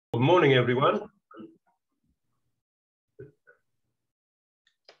Good morning, everyone.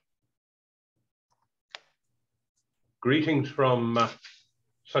 Greetings from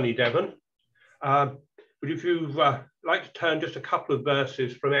sunny Devon. But if you'd like to turn just a couple of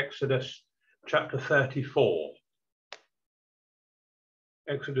verses from Exodus chapter 34.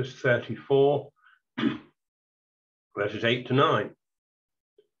 Exodus 34, verses 8 to 9.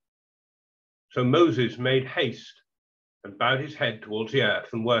 So Moses made haste and bowed his head towards the earth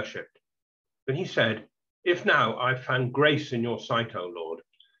and worshipped. Then he said, "If now I've found grace in your sight, O Lord,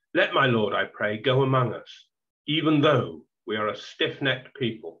 let my Lord, I pray, go among us, even though we are a stiff-necked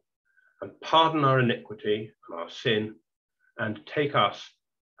people, and pardon our iniquity and our sin, and take us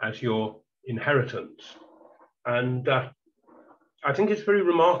as your inheritance." And I think it's very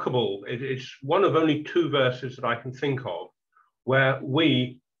remarkable. It's one of only two verses that I can think of where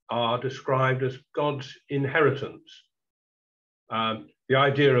we are described as God's inheritance. The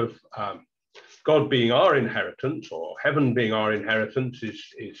idea of God being our inheritance, or heaven being our inheritance,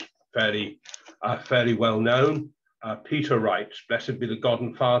 is fairly well known. Peter writes, "Blessed be the God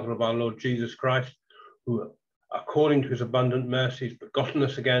and Father of our Lord Jesus Christ, who according to his abundant mercy has begotten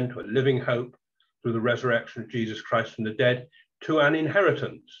us again to a living hope through the resurrection of Jesus Christ from the dead, to an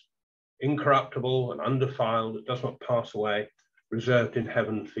inheritance, incorruptible and undefiled, that does not pass away, reserved in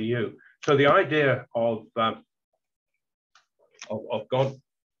heaven for you." So the idea of God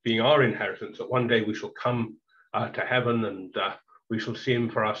being our inheritance, that one day we shall come to heaven and we shall see him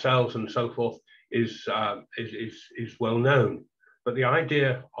for ourselves and so forth, is well known. But the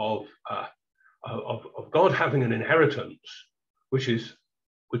idea of God having an inheritance, which is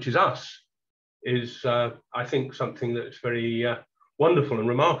us, is I think something that's very wonderful and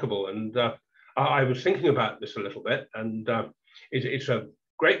remarkable. And I was thinking about this a little bit, and it's a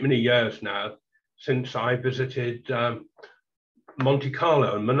great many years now since I visited Monte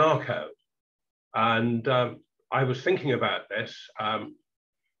Carlo and Monaco, and I was thinking about this,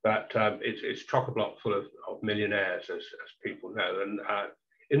 that it's chock-a-block full of millionaires, as people know, and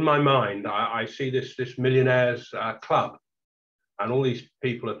in my mind I see this millionaires club, and all these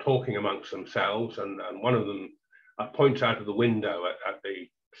people are talking amongst themselves, and one of them points out of the window at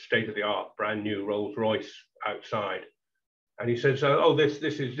the state-of-the-art brand new Rolls Royce outside, and he says, "Oh, this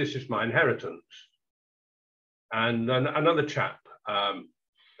is my inheritance." And then another chap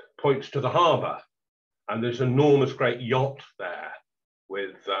points to the harbour, and there's an enormous great yacht there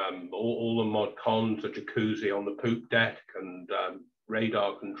with all the mod cons, a jacuzzi on the poop deck, and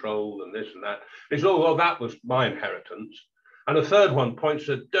radar control and this and that. He says, "Oh, well, that was my inheritance." And a third one points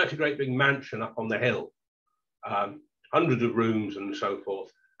to a dirty great big mansion up on the hill, hundreds of rooms and so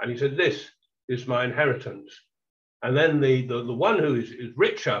forth. And he said, "This is my inheritance." And then the one who is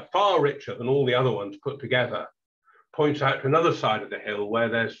richer, far richer than all the other ones put together, points out to another side of the hill where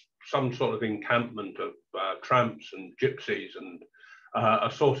there's some sort of encampment of tramps and gypsies and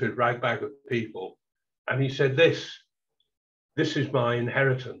assorted ragbag of people. And he said, this is my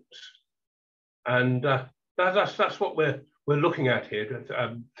inheritance." And that's what we're looking at here.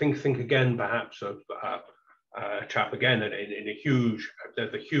 Think again, perhaps, of a chap again in a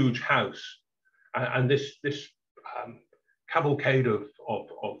huge house, and this cavalcade of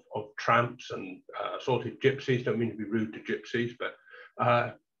tramps and assorted gypsies. Don't mean to be rude to gypsies, but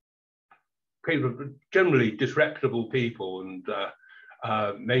generally disreputable people, and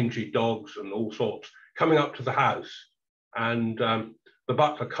mangy dogs and all sorts, coming up to the house. And the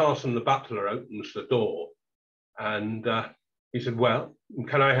butler, Carson the butler, opens the door, and he said, "Well,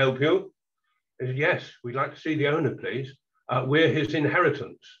 can I help you?" He said, "Yes, we'd like to see the owner, please. We're his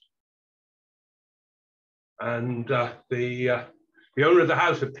inheritance." And the owner of the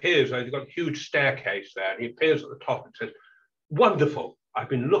house appears. They've got a huge staircase there, and he appears at the top and says, "Wonderful! I've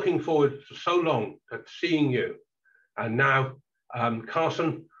been looking forward for so long to seeing you. And now,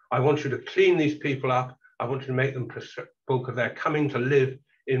 Carson, I want you to clean these people up. I want you to make them presentable because they're coming to live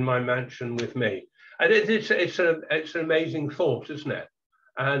in my mansion with me." And it's an amazing thought, isn't it?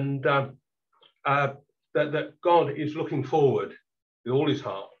 And that God is looking forward with all his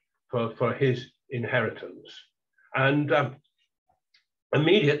heart for his inheritance. And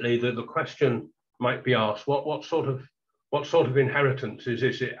immediately the question might be asked: what sort of inheritance is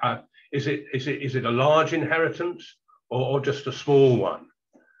this? Is it a large inheritance or just a small one?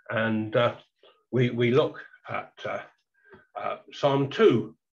 And we look at Psalm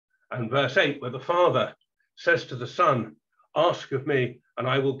 2 and verse 8, where the Father says to the Son, "Ask of me, and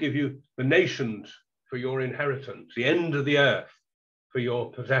I will give you the nations for your inheritance, the end of the earth for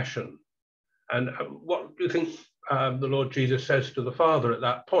your possession." And what do you think the Lord Jesus says to the Father at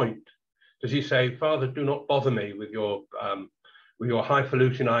that point? Does he say, "Father, do not bother me with your with your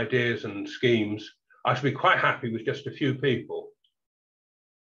highfalutin ideas and schemes, I should be quite happy with just a few people.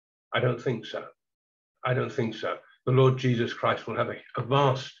 I don't think so. I don't think so. The Lord Jesus Christ will have a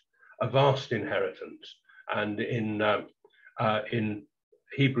vast inheritance. And in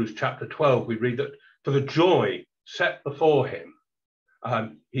Hebrews chapter 12, we read that for the joy set before him,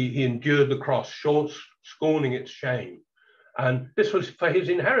 he endured the cross, scorning its shame. And this was for his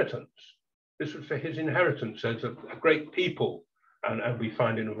inheritance. This was for his inheritance as a great people. And we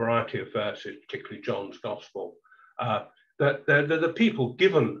find in a variety of verses, particularly John's Gospel, that they're the people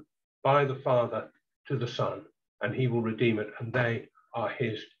given by the Father to the Son, and he will redeem it, and they are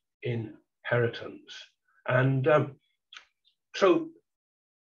his inheritance. And so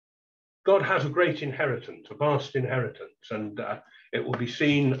God has a great inheritance, a vast inheritance, and it will be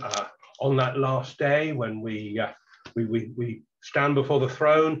seen on that last day when we stand before the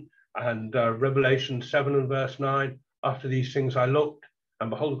throne. And Revelation 7 and verse 9, after these things I looked, and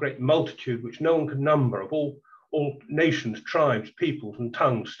behold, a great multitude which no one could number, of all nations, tribes, peoples, and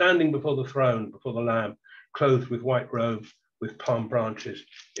tongues, standing before the throne, before the Lamb, clothed with white robes, with palm branches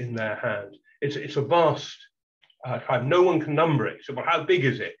in their hands. It's a vast tribe. No one can number it. So, well, how big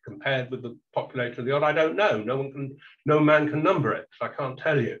is it compared with the population of the earth? I don't know. No man can number it. So I can't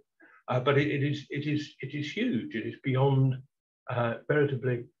tell you. But it is huge. It is beyond,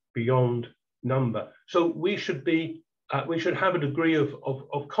 veritably beyond number. So we should have a degree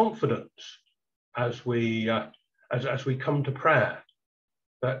of confidence as we come to prayer,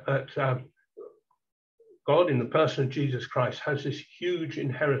 that God, in the person of Jesus Christ, has this huge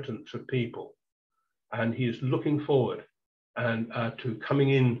inheritance of people, and he is looking forward and to coming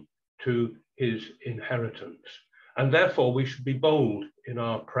in to his inheritance. And therefore, we should be bold in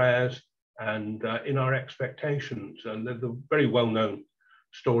our prayers and in our expectations. And the very well-known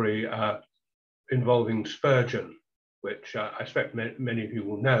story involving Spurgeon, which I expect many of you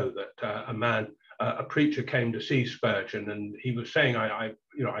will know, that a preacher came to see Spurgeon, and he was saying, I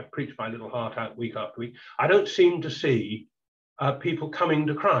preach my little heart out week after week. I don't seem to see people coming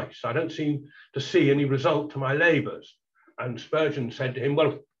to Christ. I don't seem to see any result to my labors. And Spurgeon said to him,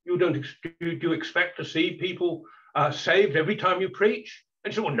 well, do you expect to see people saved every time you preach?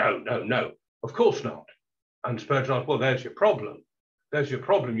 And he said, well, no, of course not. And Spurgeon asked, well, there's your problem. There's your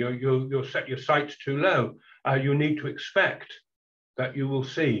problem. You'll set your sights too low. You need to expect that you will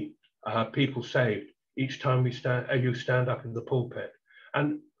see people saved each time you stand up in the pulpit.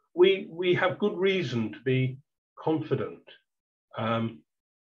 And we have good reason to be confident.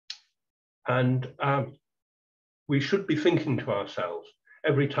 We should be thinking to ourselves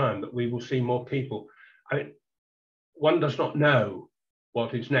every time that we will see more people. One does not know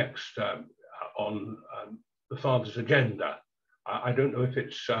what is next on the Father's agenda. I don't know if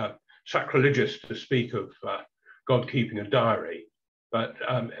it's sacrilegious to speak of God keeping a diary, but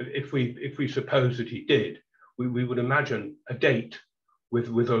if we suppose that he did, we would imagine a date with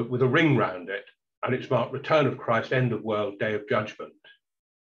a ring round it, and it's marked Return of Christ, End of World, Day of Judgment.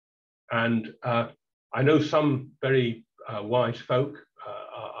 And I know some very wise folk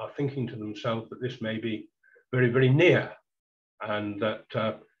are thinking to themselves that this may be very, very near, and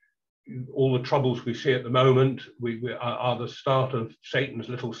that all the troubles we see at the moment we are the start of Satan's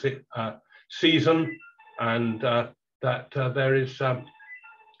little season, and that there is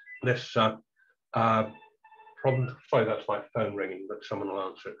this problem. Sorry, that's my phone ringing, but someone will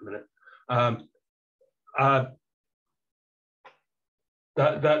answer it in a minute.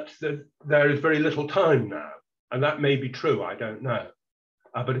 That there is very little time now, and that may be true, I don't know.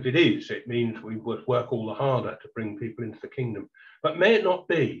 But if it is, it means we would work all the harder to bring people into the kingdom. But may it not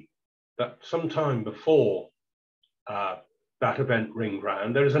be that sometime before that event ring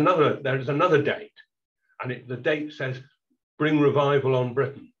round, there is another date, and the date says, bring revival on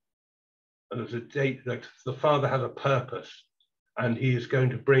Britain. And there's a date that the Father has a purpose, and he is going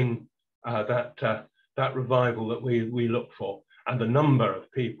to bring that revival that we look for. And the number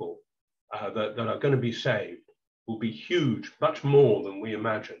of people that are going to be saved will be huge, much more than we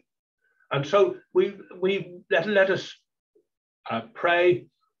imagine. And so let us pray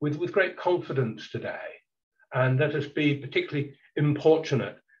with great confidence today, and let us be particularly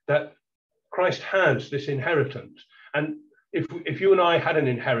importunate that Christ has this inheritance. And if you and I had an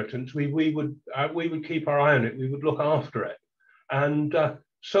inheritance, we would keep our eye on it. We would look after it. And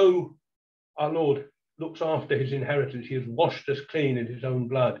so our Lord looks after his inheritance. He has washed us clean in his own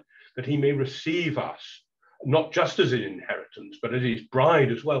blood, that he may receive us, not just as an inheritance, but as his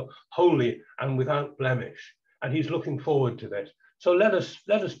bride as well, holy and without blemish. And he's looking forward to this. So let us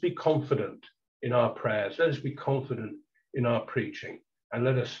be confident in our prayers. Let us be confident in our preaching, and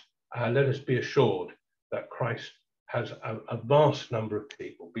let us be assured that Christ has a vast number of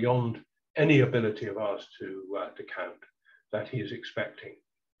people beyond any ability of ours to count that he is expecting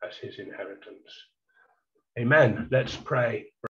as his inheritance. Amen. Let's pray.